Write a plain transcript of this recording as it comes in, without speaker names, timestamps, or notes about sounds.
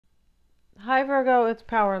Hi Virgo, it's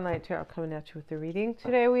Power and Light Tarot coming at you with the reading.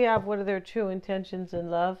 Today we have what are their true intentions in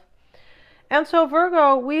love. And so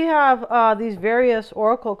Virgo, we have these various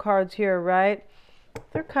oracle cards here, right?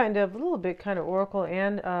 They're kind of a little bit kind of oracle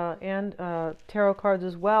and tarot cards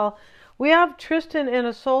as well. We have Tristan and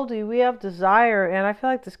Isolde. We have Desire, and I feel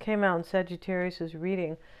like this came out in Sagittarius'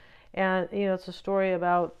 reading. And you know, it's a story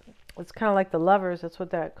about, it's kind of like the lovers. That's what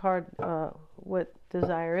that card, what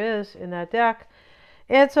Desire is in that deck.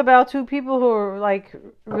 It's about two people who are like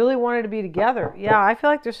really wanted to be together. Yeah, I feel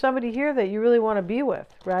like there's somebody here that you really want to be with,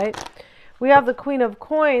 right? We have the Queen of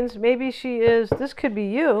Coins. Maybe she is, this could be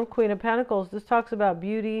you, Queen of Pentacles. This talks about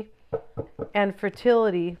beauty and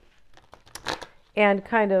fertility and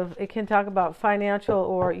kind of, it can talk about financial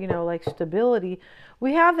or, you know, like stability.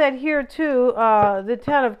 We have that here too, the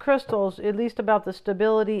Ten of Crystals, at least about the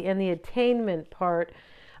stability and the attainment part.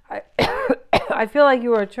 I feel like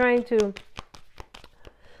you are trying to,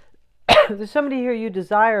 there's somebody here you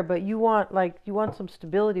desire, but you want some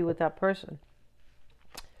stability with that person.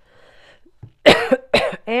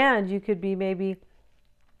 And you could be maybe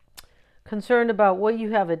concerned about what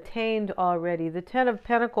you have attained already. The Ten of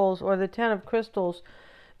Pentacles or the Ten of Crystals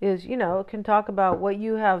is, you know, it can talk about what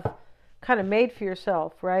you have kind of made for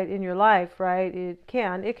yourself, right, in your life, right? It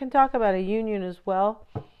can talk about a union as well.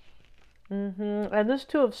 And this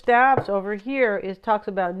Two of Staves over here talks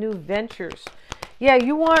about new ventures. Yeah,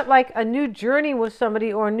 you want like a new journey with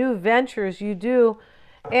somebody or new ventures, you do.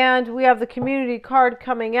 And we have the Community card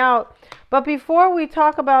coming out. But before we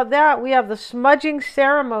talk about that, we have the smudging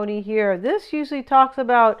ceremony here. This usually talks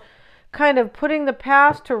about kind of putting the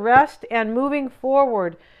past to rest and moving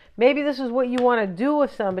forward. Maybe this is what you want to do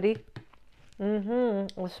with somebody.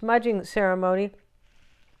 A smudging ceremony.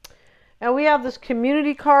 And we have this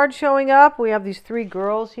Community card showing up. We have these three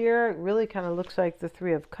girls here. It really kind of looks like the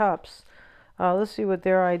Three of Cups. Let's see what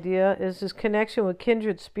their idea is. This connection with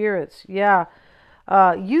kindred spirits. Yeah.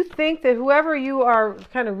 You think that whoever you are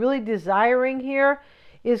kind of really desiring here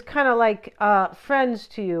is kind of like friends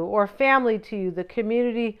to you or family to you. The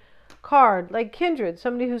Community card, like kindred,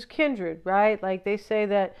 somebody who's kindred, right? Like they say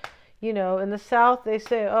that, you know, in the South, they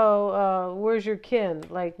say, oh, where's your kin?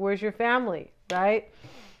 Like, where's your family, right?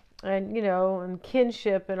 And, you know, and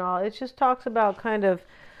kinship and all. It just talks about kind of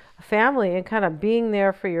family and kind of being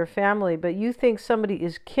there for your family. But you think somebody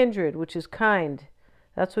is kindred, which is kind.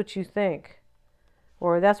 That's what you think.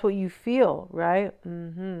 Or that's what you feel, right?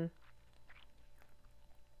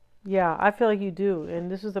 Yeah, I feel like you do.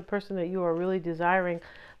 And this is the person that you are really desiring.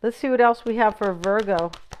 Let's see what else we have for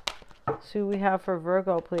Virgo. Let's see what we have for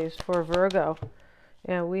Virgo, please. For Virgo.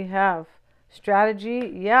 And we have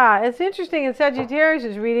strategy. Yeah, it's interesting in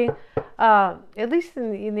Sagittarius' reading, at least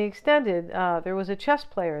in the extended, there was a chess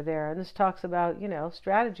player there. And this talks about, you know,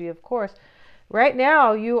 strategy, of course. Right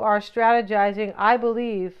now, you are strategizing, I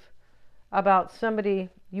believe, about somebody.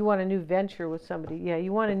 You want a new venture with somebody. Yeah,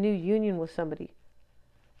 you want a new union with somebody.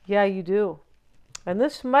 Yeah, you do. And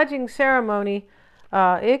this smudging ceremony,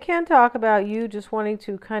 it can talk about you just wanting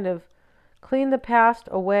to kind of clean the past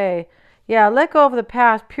away. Yeah, let go of the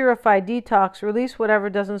past, purify, detox, release whatever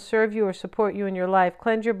doesn't serve you or support you in your life.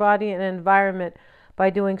 Cleanse your body and environment by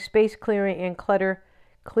doing space clearing and clutter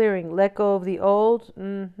clearing. Let go of the old.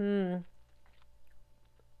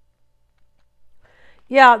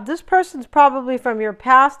 Yeah, this person's probably from your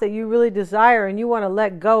past that you really desire and you want to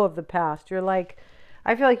let go of the past. You're like,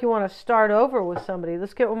 I feel like you want to start over with somebody.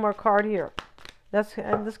 Let's get one more card here. That's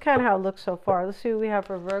kind of how it looks so far. Let's see what we have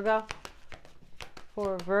for Virgo.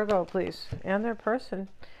 For Virgo, please. And their person.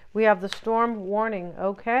 We have the storm warning.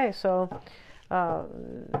 Okay, so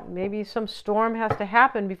maybe some storm has to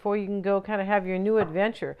happen before you can go kind of have your new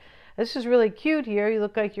adventure. This is really cute here. You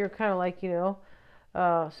look like you're kind of like, you know,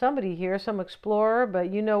 somebody here, some explorer, but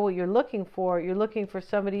you know what you're looking for. You're looking for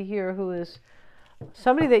somebody here who is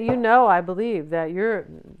somebody that you know, I believe, that you're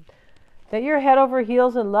head over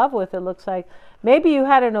heels in love with, it looks like. Maybe you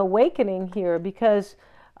had an awakening here because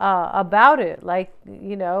about it, like,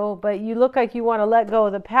 you know, but you look like you want to let go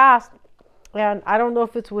of the past, and I don't know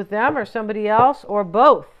if it's with them or somebody else or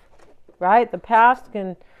both, right? The past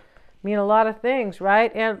can mean a lot of things,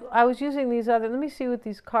 right? And I was using these other, let me see what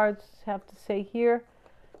these cards have to say here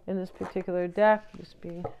in this particular deck.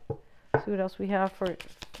 See what else we have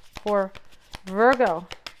for Virgo.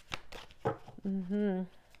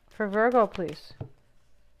 For Virgo, please.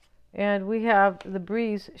 And we have the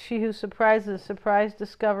breeze. She who surprises, surprise,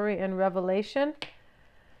 discovery, and revelation.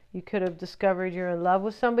 You could have discovered you're in love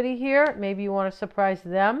with somebody here. Maybe you want to surprise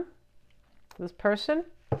them, this person.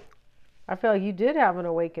 I feel like you did have an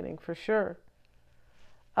awakening for sure.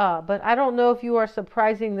 But I don't know if you are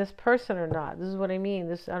surprising this person or not. This is what I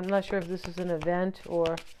mean. I'm not sure if this is an event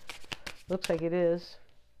or looks like it is.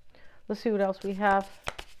 Let's see what else we have.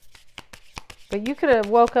 But you could have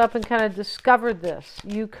woke up and kind of discovered this.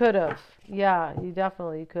 You could have. Yeah, you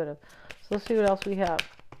definitely could have. So let's see what else we have.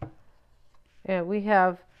 And we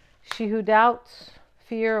have she who doubts,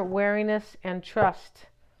 fear, wariness, and trust.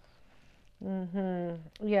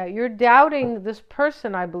 Yeah, you're doubting this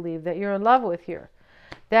person, I believe, that you're in love with here.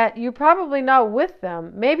 That you're probably not with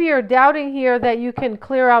them. Maybe you're doubting here that you can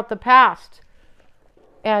clear out the past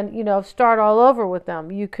and, you know, start all over with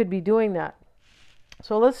them. You could be doing that.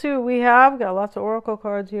 So let's see what we have. Got lots of oracle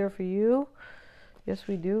cards here for you. Yes,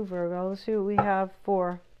 we do, Virgo. Let's see what we have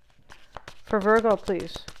for Virgo,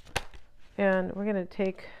 please. And we're going to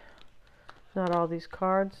take not all these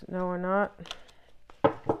cards. No, we're not.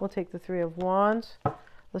 We'll take the Three of Wands.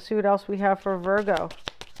 Let's see what else we have for Virgo.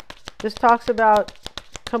 This talks about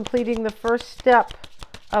completing the first step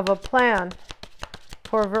of a plan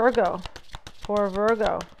for Virgo. For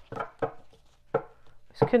Virgo.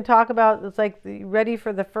 This can talk about, it's like ready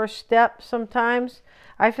for the first step sometimes.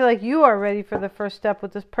 I feel like you are ready for the first step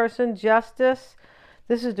with this person. Justice.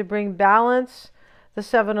 This is to bring balance. The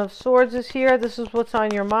Seven of Swords is here. This is what's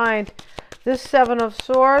on your mind. This Seven of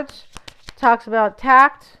Swords talks about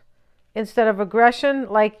tact instead of aggression.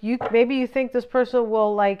 Like maybe you think this person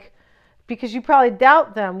will, like, because you probably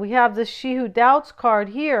doubt them. We have this She Who Doubts card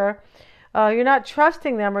here. You're not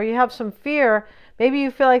trusting them, or you have some fear. Maybe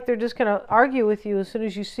you feel like they're just going to argue with you as soon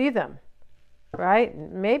as you see them, right?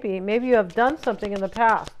 Maybe you have done something in the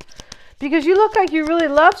past. Because you look like you really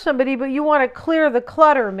love somebody, but you want to clear the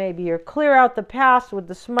clutter maybe, or clear out the past with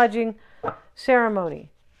the smudging ceremony.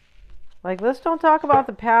 Like, let's don't talk about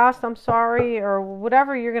the past, I'm sorry, or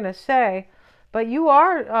whatever you're going to say. But you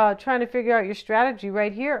are trying to figure out your strategy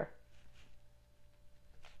right here.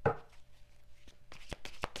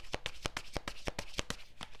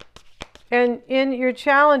 And in your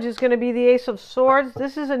challenge is going to be the Ace of Swords.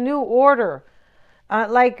 This is a new order.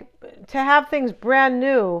 Like, to have things brand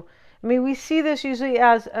new. I mean, we see this usually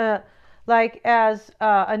as a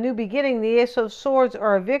new beginning, the Ace of Swords,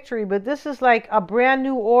 or a victory. But this is like a brand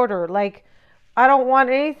new order. Like, I don't want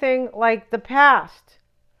anything like the past.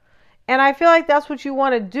 And I feel like that's what you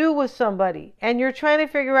want to do with somebody. And you're trying to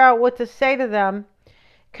figure out what to say to them.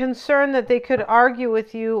 Concerned that they could argue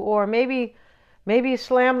with you, or maybe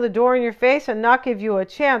slam the door in your face and not give you a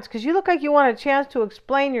chance. Because you look like you want a chance to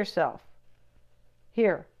explain yourself.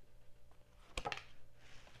 Here.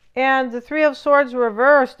 And the Three of Swords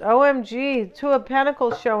reversed. OMG. Two of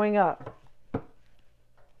Pentacles showing up.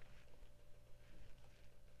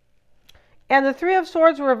 And the Three of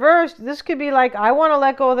Swords reversed. This could be like, I want to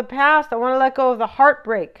let go of the past. I want to let go of the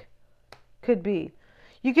heartbreak. Could be.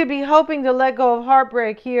 You could be hoping to let go of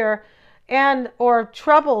heartbreak here. Or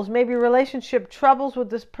troubles. Maybe relationship troubles with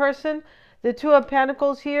this person. The Two of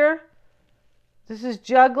Pentacles here. This is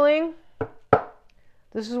juggling.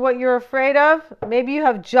 This is what you're afraid of. Maybe you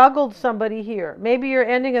have juggled somebody here. Maybe you're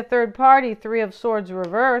ending a third party, Three of Swords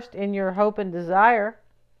reversed, in your hope and desire.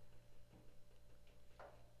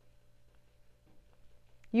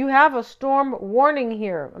 You have a storm warning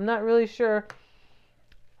here. I'm not really sure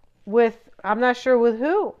with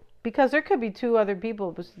who. Because there could be two other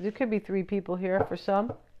people. But there could be three people here for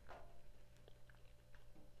some.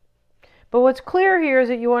 But what's clear here is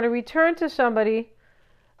that you want to return to somebody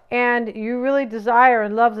and you really desire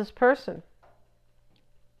and love this person.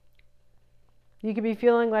 You could be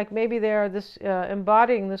feeling like maybe they are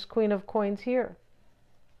embodying this Queen of Coins here,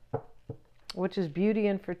 which is beauty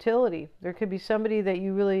and fertility. There could be somebody that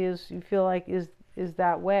you feel like is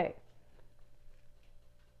that way.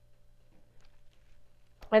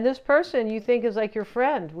 And this person you think is like your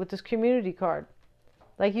friend with this Community card.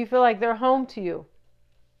 Like you feel like they're home to you.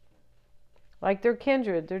 Like they're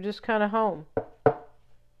kindred. They're just kind of home.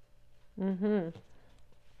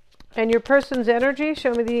 And your person's energy,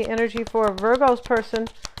 show me the energy for Virgo's person.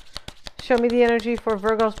 Show me the energy for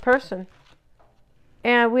Virgo's person.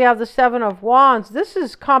 And we have the Seven of Wands. This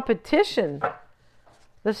is competition.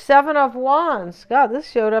 The Seven of Wands. God, this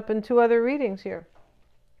showed up in two other readings here.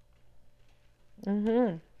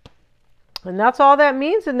 And that's all that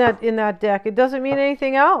means in that deck. It doesn't mean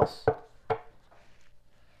anything else.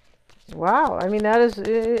 Wow. I mean, that is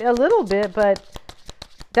a little bit, but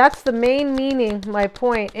that's the main meaning, my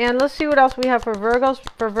point. And let's see what else we have for Virgo's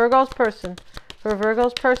person. For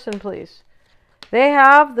Virgo's person, please. They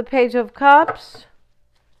have the Page of Cups,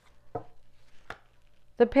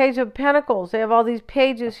 the Page of Pentacles. They have all these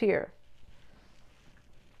pages here.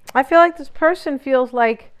 I feel like this person feels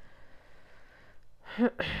like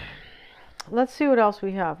Let's see what else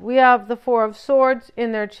we have. We have the Four of Swords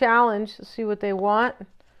in their challenge. Let's see what they want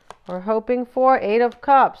or hoping for. Eight of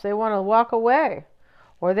Cups. They want to walk away.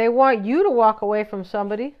 Or they want you to walk away from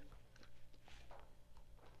somebody.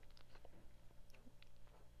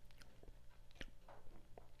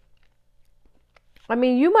 I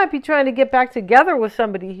mean, you might be trying to get back together with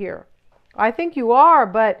somebody here. I think you are,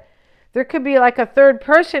 but there could be like a third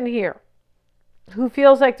person here who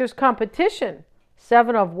feels like there's competition.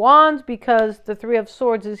 Seven of Wands, because the Three of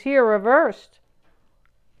Swords is here reversed.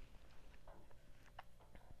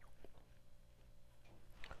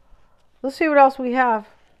 Let's see what else we have.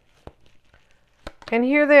 And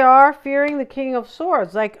here they are, fearing the King of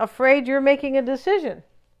Swords, like afraid you're making a decision.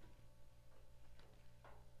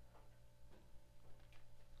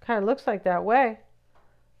 Kind of looks like that way.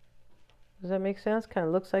 Does that make sense? Kind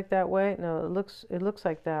of looks like that way. No, it looks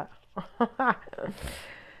like that.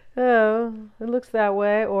 Oh, it looks that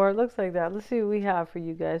way, or it looks like that. Let's see what we have for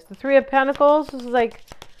you guys. The Three of Pentacles. This is like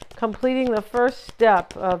completing the first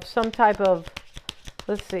step of some type of,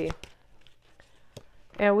 let's see.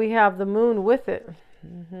 And we have the Moon with it.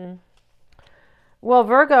 Well,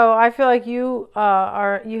 Virgo, I feel like you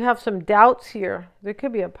have some doubts here. There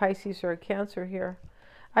could be a Pisces or a Cancer here.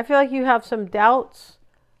 I feel like you have some doubts.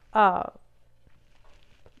 Yeah,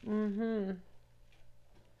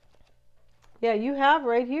 you have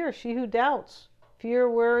right here, she who doubts. Fear,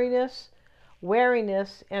 wariness,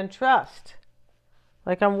 and trust.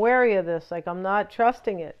 Like, I'm wary of this. Like, I'm not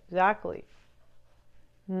trusting it. Exactly.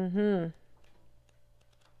 Let's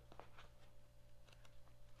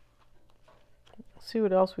see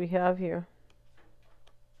what else we have here.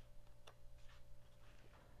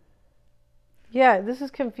 Yeah, this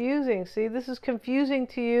is confusing. See, this is confusing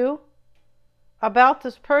to you about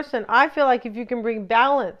this person. I feel like if you can bring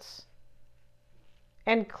balance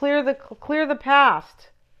and clear the past.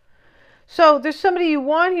 So there's somebody you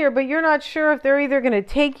want here, but you're not sure if they're either going to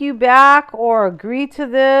take you back or agree to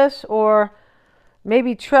this or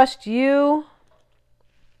maybe trust you.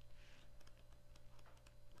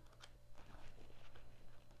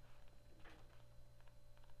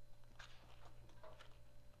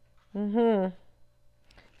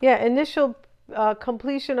 Yeah, initial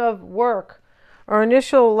completion of work or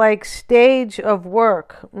initial like stage of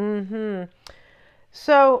work.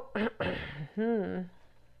 So, and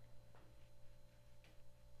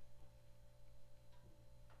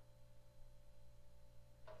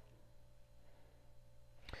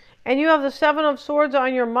you have the Seven of Swords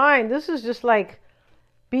on your mind. This is just like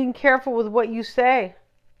being careful with what you say,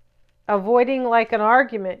 avoiding like an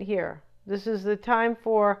argument here. This is the time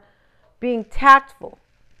for being tactful,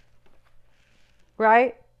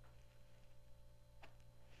 right?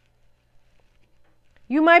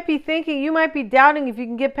 You might be thinking, you might be doubting if you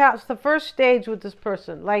can get past the first stage with this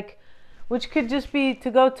person, like, which could just be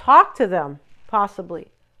to go talk to them,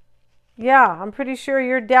 possibly. Yeah, I'm pretty sure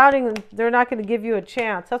you're doubting they're not going to give you a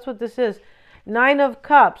chance. That's what this is. Nine of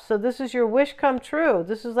Cups. So this is your wish come true.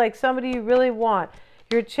 This is like somebody you really want.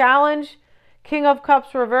 Your challenge, King of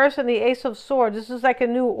Cups reverse and the Ace of Swords. This is like a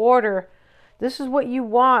new order. This is what you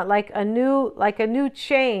want, like a new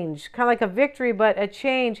change, kind of like a victory, but a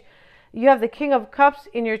change. You have the King of Cups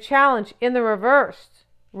in your challenge in the reverse.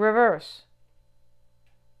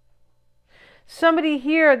 Somebody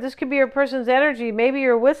here, this could be your person's energy. Maybe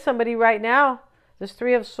you're with somebody right now. This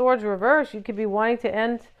Three of Swords reverse. You could be wanting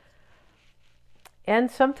to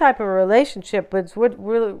end some type of relationship, but it's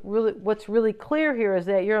what's really clear here is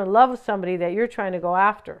that you're in love with somebody that you're trying to go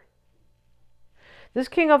after. This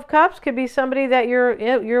King of Cups could be somebody that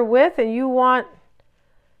you're with and you want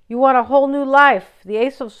a whole new life. The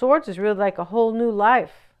Ace of Swords is really like a whole new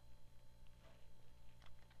life.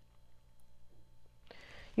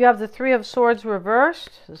 You have the Three of Swords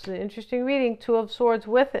reversed. This is an interesting reading. Two of Swords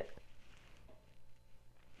with it.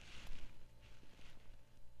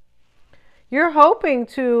 You're hoping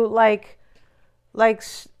to like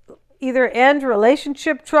either end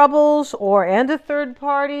relationship troubles or end a third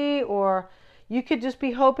party, or you could just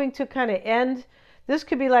be hoping to kind of end. This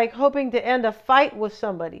could be like hoping to end a fight with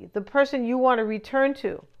somebody, the person you want to return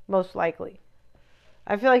to, most likely.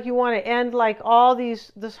 I feel like you want to end like all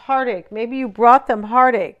this heartache. Maybe you brought them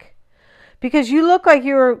heartache because you look like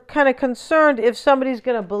you're kind of concerned if somebody's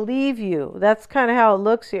going to believe you. That's kind of how it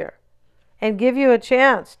looks here. And give you a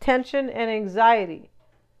chance. Tension and anxiety.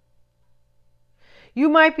 You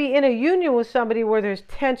might be in a union with somebody where there's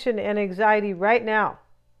tension and anxiety right now.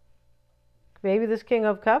 Maybe this King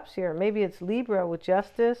of Cups here. Maybe it's Libra with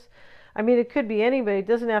Justice. I mean, it could be anybody. It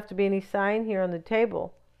doesn't have to be any sign here on the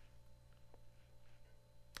table.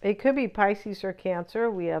 It could be Pisces or Cancer.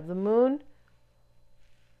 We have the Moon.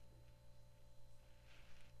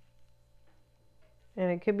 And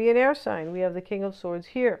it could be an air sign. We have the King of Swords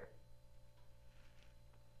here.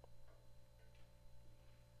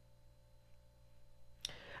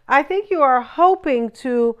 I think you are hoping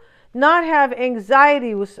to not have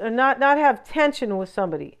anxiety with, or not have tension with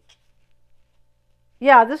somebody.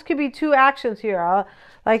 Yeah, this could be two actions here.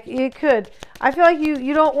 Like it could. I feel like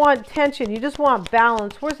you don't want tension. You just want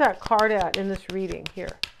balance. Where's that card at in this reading here?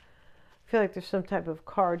 I feel like there's some type of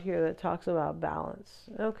card here that talks about balance.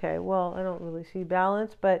 Okay, well, I don't really see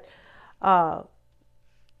balance, but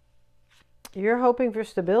you're hoping for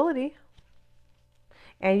stability.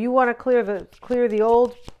 And you want to clear the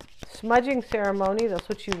old smudging ceremony. That's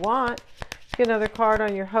what you want. Let's get another card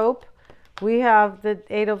on your hope. We have the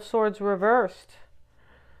Eight of Swords reversed.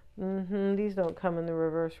 These don't come in the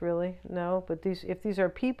reverse, really. No, but if these are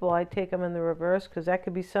people, I take them in the reverse because that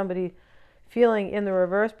could be somebody feeling in the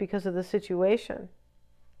reverse because of the situation.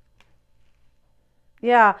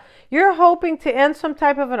 Yeah, you're hoping to end some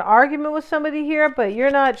type of an argument with somebody here, but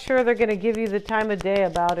you're not sure they're going to give you the time of day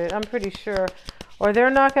about it. I'm pretty sure. Or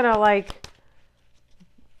they're not going to, like,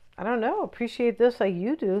 I don't know, appreciate this like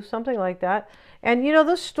you do, something like that. And, you know,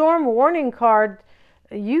 the storm warning card,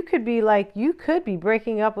 you could be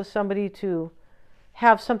breaking up with somebody to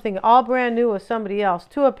have something all brand new with somebody else.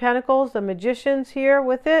 Two of Pentacles, the Magician's here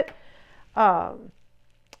with it.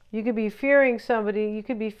 You could be fearing somebody. You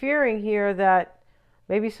could be fearing here that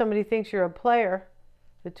maybe somebody thinks you're a player.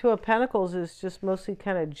 The Two of Pentacles is just mostly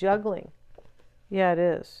kind of juggling. Yeah, it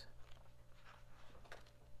is.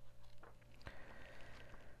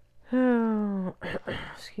 Oh,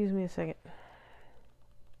 excuse me a second.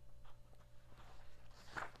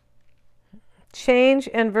 Change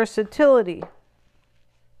and versatility.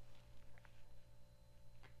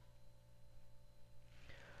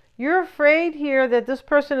 You're afraid here that this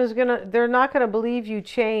person they're not gonna believe you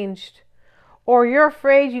changed, or you're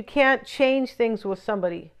afraid you can't change things with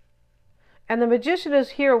somebody. And the Magician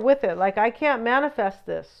is here with it. Like, I can't manifest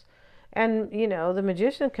this. And, you know, the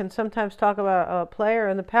Magician can sometimes talk about a player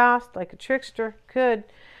in the past, like a trickster could.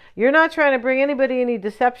 You're not trying to bring anybody any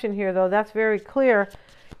deception here, though. That's very clear.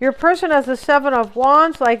 Your person has the Seven of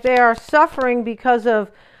Wands, like they are suffering because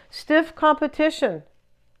of stiff competition.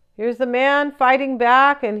 Here's the man fighting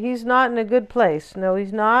back, and he's not in a good place. No,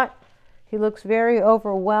 he's not. He looks very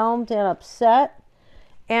overwhelmed and upset.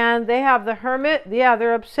 And they have the Hermit. Yeah,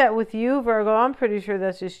 they're upset with you, Virgo. I'm pretty sure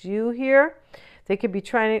that's just you here. They could be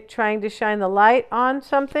trying to shine the light on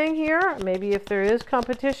something here. Maybe if there is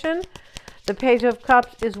competition. The Page of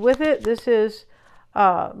Cups is with it. This is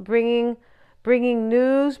bringing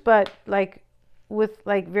news, but like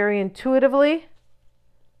very intuitively.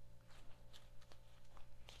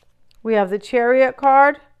 We have the Chariot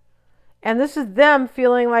card. And this is them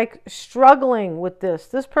feeling like struggling with this.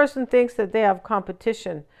 This person thinks that they have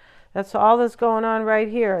competition. That's all that's going on right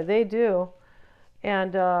here. They do.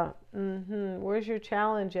 And where's your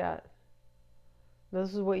challenge at?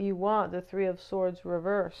 This is what you want. The Three of Swords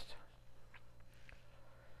reversed.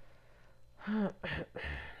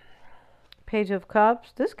 Page of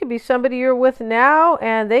Cups. This could be somebody you're with now,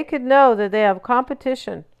 and they could know that they have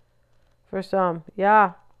competition for some.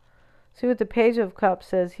 Yeah. See what the Page of Cups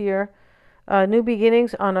says here. New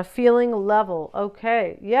beginnings on a feeling level.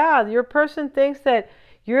 Okay. Yeah, your person thinks that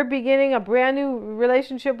you're beginning a brand new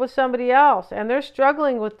relationship with somebody else, and they're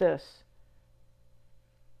struggling with this.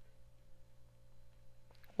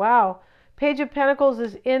 Wow. Page of Pentacles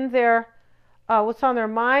is in their, what's on their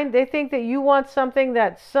mind. They think that you want something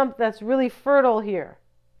that's really fertile here.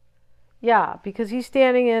 Yeah, because he's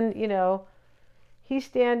standing in, you know, he's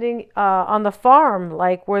standing on the farm,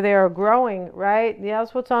 like where they are growing, right? Yeah,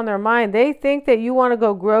 that's what's on their mind. They think that you want to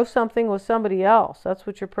go grow something with somebody else. That's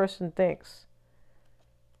what your person thinks.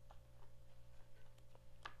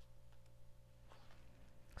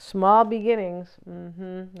 Small beginnings.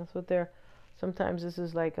 That's what they're, sometimes this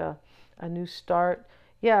is like a new start.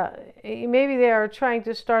 Yeah, maybe they are trying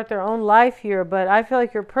to start their own life here, but I feel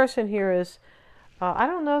like your person here is, I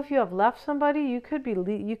don't know if you have left somebody. You could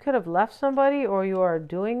have left somebody, or you are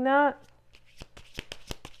doing that.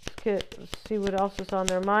 Let's see what else is on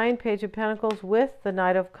their mind. Page of Pentacles with the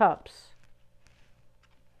Knight of Cups.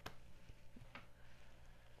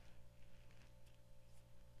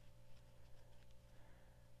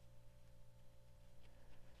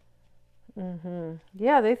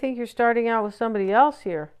 Yeah, they think you're starting out with somebody else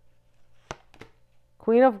here.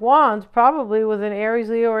 Queen of Wands, probably with an Aries,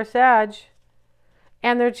 Leo, or Sag.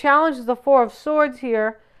 And their challenge is the Four of Swords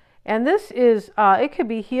here. And this is, it could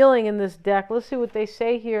be healing in this deck. Let's see what they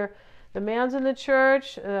say here. The man's in the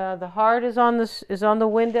church. The heart is on the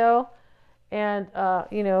window. And,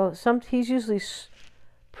 you know, he's usually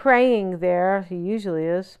praying there. He usually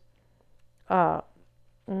is. Let's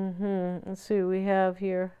see what we have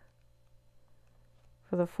here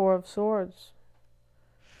for the Four of Swords,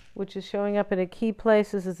 which is showing up in a key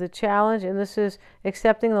place. This is a challenge, and this is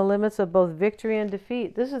accepting the limits of both victory and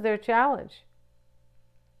defeat. This is their challenge.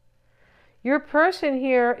 Your person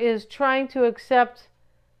here is trying to accept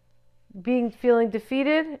feeling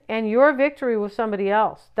defeated and your victory with somebody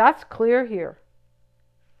else. That's clear here.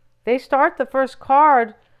 They start the first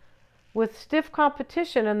card with stiff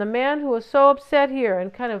competition, and the man who was so upset here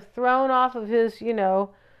and kind of thrown off of his, you know,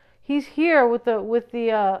 he's here with the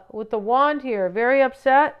wand here, very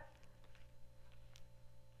upset.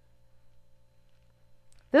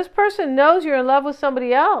 This person knows you're in love with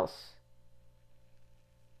somebody else.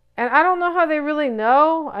 And I don't know how they really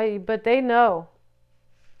know, but they know.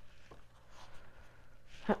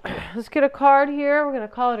 Let's get a card here. We're going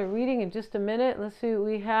to call it a reading in just a minute. Let's see what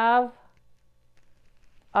we have.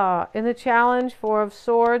 In the challenge, Four of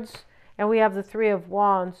Swords, and we have the Three of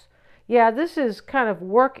Wands. Yeah, this is kind of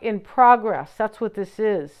work in progress. That's what this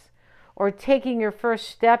is. Or taking your first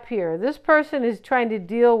step here. This person is trying to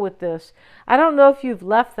deal with this. I don't know if you've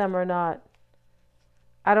left them or not.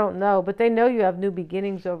 I don't know, but they know you have new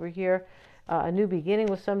beginnings over here. A new beginning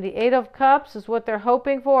with somebody. Eight of Cups is what they're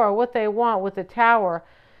hoping for, or what they want with the Tower.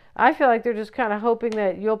 I feel like they're just kind of hoping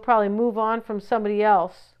that you'll probably move on from somebody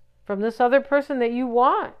else, from this other person that you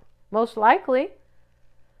want, most likely.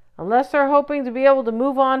 Unless they're hoping to be able to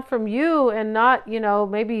move on from you and not, you know,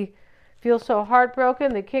 maybe feel so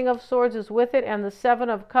heartbroken. The King of Swords is with it, and the Seven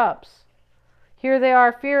of Cups. Here they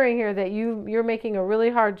are fearing here that you're making a really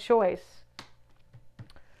hard choice.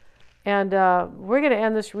 And we're going to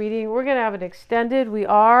end this reading. We're going to have an extended. We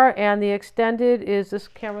are. And the extended is, this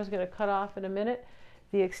camera's going to cut off in a minute.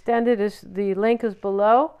 The extended is, the link is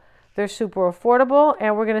below. They're super affordable.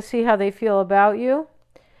 And we're going to see how they feel about you.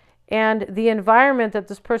 And the environment that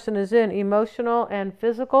this person is in, emotional and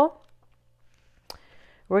physical.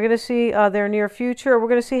 We're going to see their near future. We're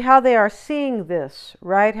going to see how they are seeing this,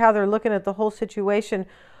 right? How they're looking at the whole situation.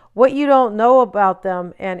 What you don't know about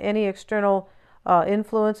them and any external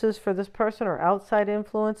influences for this person or outside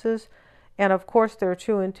influences, and of course their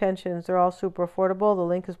true intentions. They're all super affordable. The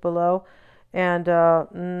link is below. And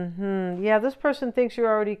yeah, this person thinks you're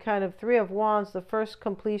already kind of Three of Wands, the first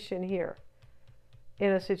completion here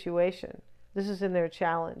in a situation. This is in their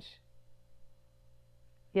challenge.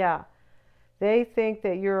 Yeah, they think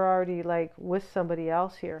that you're already like with somebody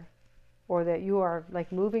else here, or that you are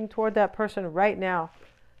like moving toward that person right now.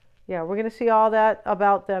 Yeah, we're going to see all that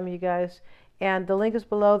about them, you guys. And the link is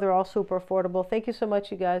below. They're all super affordable. Thank you so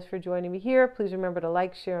much, you guys, for joining me here. Please remember to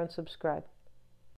like, share, and subscribe.